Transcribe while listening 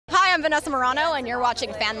I'm Vanessa Marano, and you're watching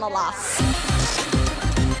FanlaLatv.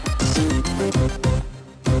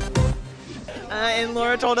 And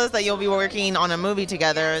Laura told us that you'll be working on a movie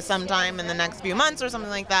together sometime in the next few months or something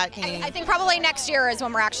like that. I think probably next year is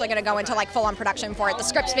when we're actually going to go into like full-on production for it. The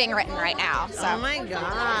script's being written right now. So. Oh my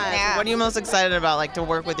gosh. Yeah. What are you most excited about, like, to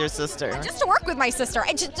work with your sister? Just to work with my sister,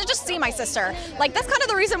 and to just see my sister. Like, that's kind of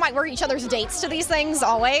the reason why we're each other's dates to these things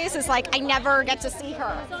always, is like I never get to see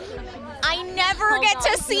her. I never get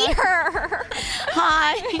to see her.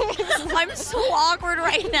 Hi. I'm so awkward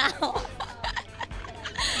right now.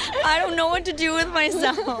 I don't know what to do with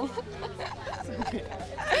myself.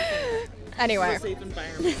 Anyway,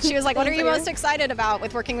 she was like, what are you most excited about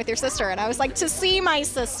with working with your sister? And I was like, to see my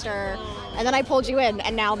sister. And then I pulled you in,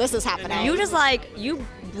 and now this is happening. You just you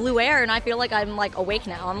blew air, and I feel like I'm like awake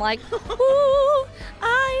now. I'm like, ooh,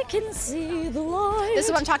 I can see the light. This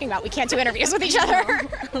is what I'm talking about. We can't do interviews with each other.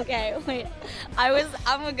 Okay, wait. I'm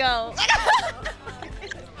gonna go.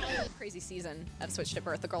 Crazy season of Switched at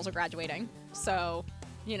Birth. The girls are graduating. So,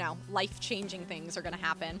 you know, life-changing things are going to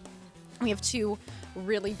happen. We have two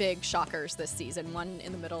really big shockers this season, one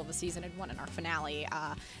in the middle of the season and one in our finale,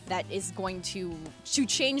 that is going to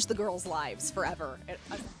change the girls' lives forever.